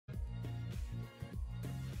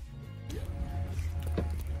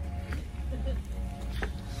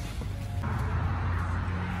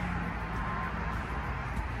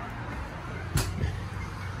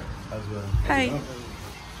Hi.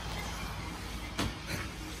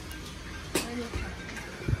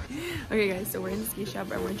 Okay guys, so we're in the ski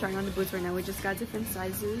shop and we're trying on the boots right now. We just got different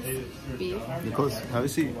sizes. Beef. Because, have a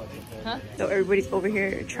seat. Huh? So everybody's over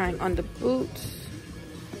here trying on the boots.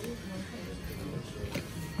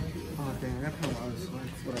 Oh dang, that kind of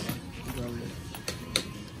whatever.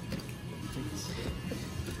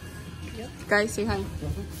 Guys, say hi.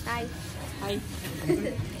 Hi. Hi.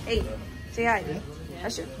 Hey, say hi.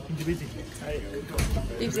 Asher.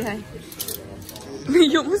 Steve, say hi.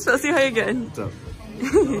 You almost fell, say hi again. What's up?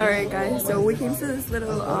 Alright guys, so we came to this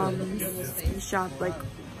little ski shop like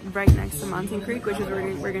right next to Mountaincreek, which is where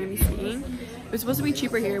we're gonna be skiing. It was supposed to be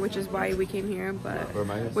cheaper here, which is why we came here, but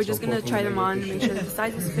we're just gonna try them on, make sure the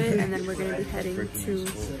sizes fit, and then we're gonna be heading to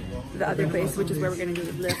the other place, which is where we're gonna do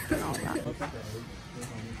the lift and all that.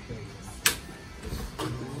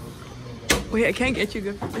 Wait, I can't get you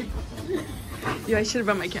good for me. Yeah, I should have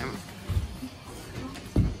brought my camera.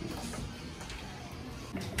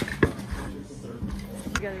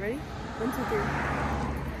 Together, ready? 1, 2,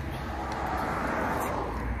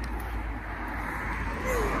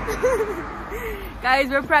 3. Guys,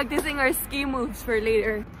 we're practicing our ski moves for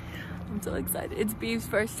later. I'm so excited. It's Beef's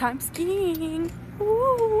first time skiing.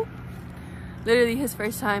 Woo! Literally his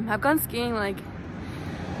first time. I've gone skiing like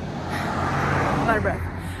I'm out of breath.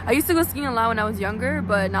 I used to go skiing a lot when I was younger,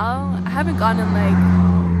 but now I haven't gone in like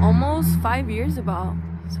almost 5 years about.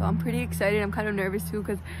 So I'm pretty excited. I'm kind of nervous too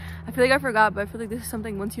because I feel like I forgot, but I feel like this is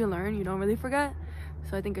something once you learn, you don't really forget.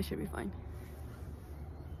 So I think I should be fine.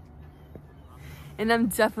 And I'm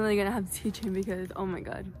definitely gonna have to teach him because oh my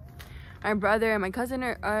god. My brother and my cousin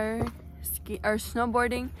are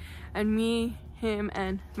snowboarding, and me, him,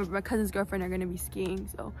 and my cousin's girlfriend are gonna be skiing.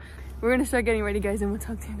 So we're gonna start getting ready, guys, and we'll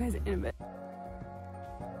talk to you guys in a bit.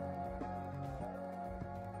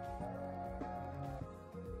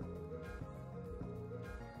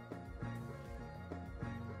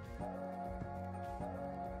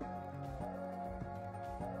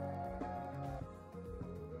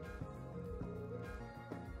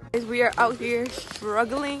 We are out here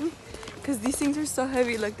struggling because these things are so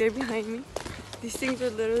heavy. Look, they're behind me. These things are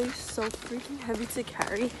literally so freaking heavy to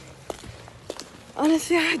carry.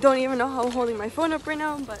 Honestly, I don't even know how I'm holding my phone up right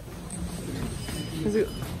now, but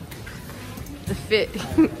the fit.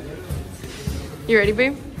 You ready,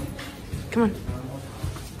 babe? Come on.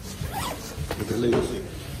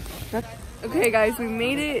 Okay guys, we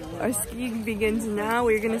made it. Our skiing begins now.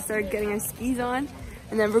 We're gonna start getting our skis on,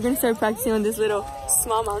 and then we're gonna start practicing on this little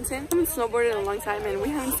small mountain. I haven't snowboarded in a long time and we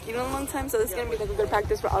haven't skied in a long time, so this is gonna be like a good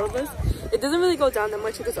practice for all of us. It doesn't really go down that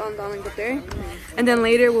much, it goes on down like up there. And then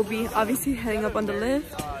later we'll be obviously heading up on the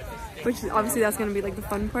lift, which is obviously that's gonna be like the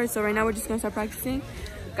fun part. So right now we're just gonna start practicing.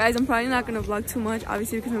 Guys, I'm probably not gonna vlog too much,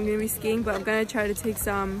 obviously because I'm gonna be skiing, but I'm gonna try to take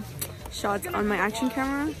some shots on my action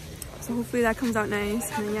camera. So hopefully that comes out nice.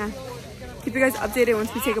 And then, yeah, keep you guys updated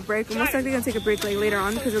once we take a break. We're most likely gonna take a break like later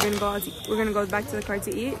on because we're gonna go back to the car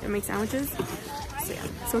to eat and make sandwiches. So yeah,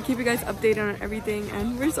 so keep you guys updated on everything,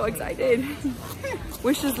 and we're so excited.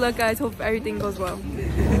 Wish us luck, guys. Hope everything goes well.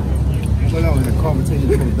 Well, out in the car, take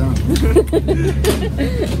it down.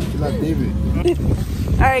 Like David.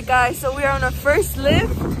 All right, guys. So we are on our first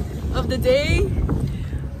lift of the day.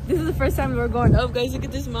 This is the first time we're going up, guys. Look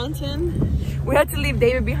at this mountain. We had to leave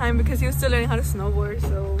David behind because he was still learning how to snowboard.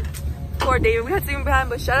 So poor David, we had to leave him behind.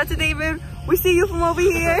 But shout out to David. We see you from over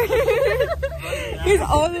here. He's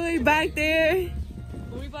all the way back there.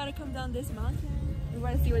 We're about to come down this mountain. We're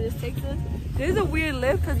about to see where this takes us. This is a weird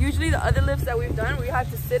lift because usually the other lifts that we've done, we have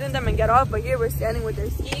to sit in them and get off. But here we're standing with our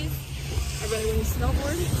skis. I really want to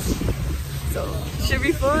snowboard. So should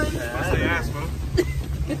be fun. Bust their ass, bro.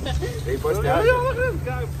 They bust their ass. Look at this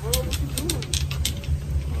guy, bro. What you doing?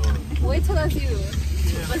 Wait till I see you.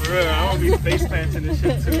 Yeah, for real, I want to be face planting this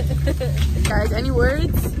shit too. Guys, any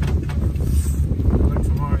words? Look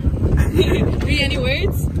tomorrow. Be any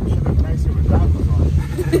words? Look nicer with goggles on.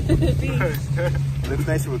 Looks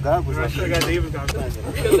nicer with goggles on. I should have got David goggles on.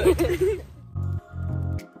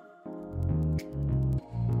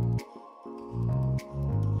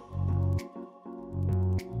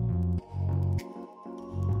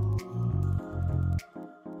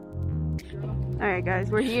 Alright guys,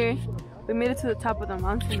 we're here. We made it to the top of the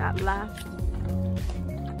mountain at last.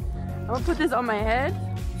 I'm gonna put this on my head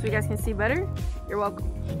so you guys can see better. You're welcome.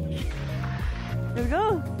 Here we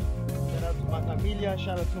go. Shout out to my familia,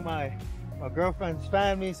 shout out to my girlfriend's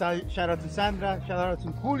family, shout out to Sandra, shout out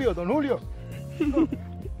to Julio, Don Julio.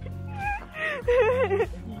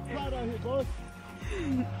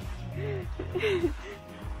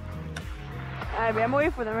 Alright, I'm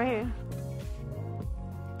waiting for them right here.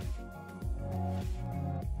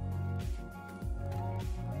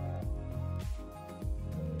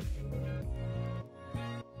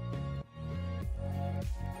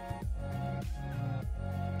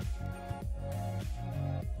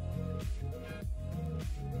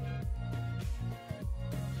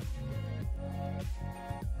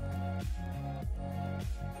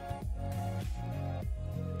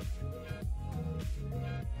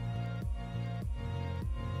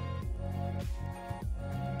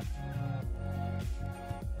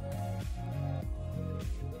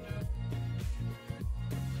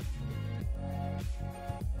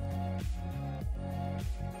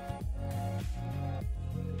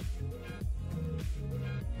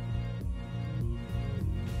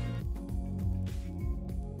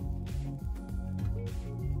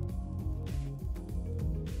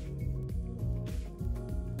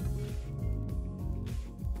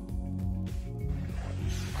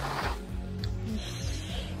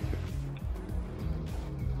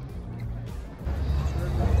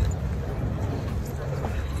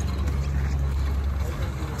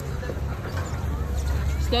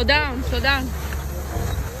 Slow down, slow down.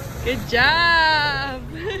 Good job.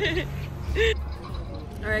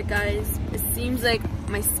 All right, guys, it seems like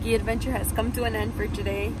my ski adventure has come to an end for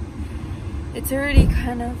today. It's already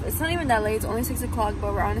it's not even that late, it's only 6 o'clock,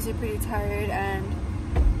 but we're honestly pretty tired, and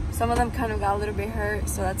some of them kind of got a little bit hurt,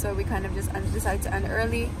 so that's why we kind of just decided to end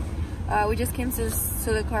early. We just came to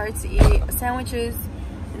the car to eat sandwiches,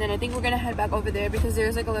 and then I think we're gonna head back over there because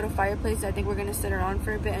there's like a little fireplace. I think we're gonna sit around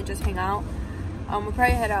for a bit and just hang out. We'll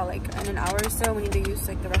probably head out like in an hour or so. We need to use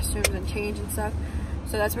like the restrooms and change and stuff,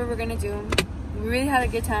 so that's what we're gonna do. We really had a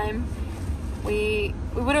good time. We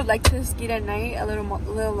would have liked to ski at night a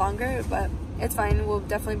little longer, but it's fine. We'll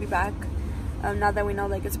definitely be back now that we know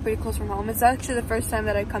like it's pretty close from home. It's actually the first time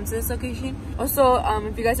that I've come to this location. Also,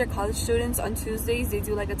 if you guys are college students, on Tuesdays they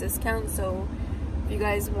do like a discount, so if you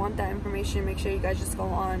guys want that information, make sure you guys just go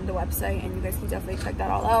on the website and you guys can definitely check that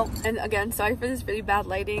all out. And again, sorry for this really bad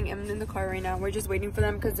lighting. I'm in the car right now. We're just waiting for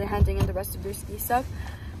them because they're handing in the rest of their ski stuff.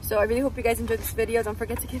 So I really hope you guys enjoyed this video. Don't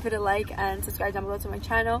forget to give it a like and subscribe down below to my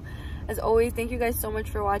channel. As always, thank you guys so much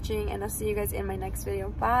for watching, and I'll see you guys in my next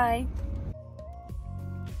video. Bye.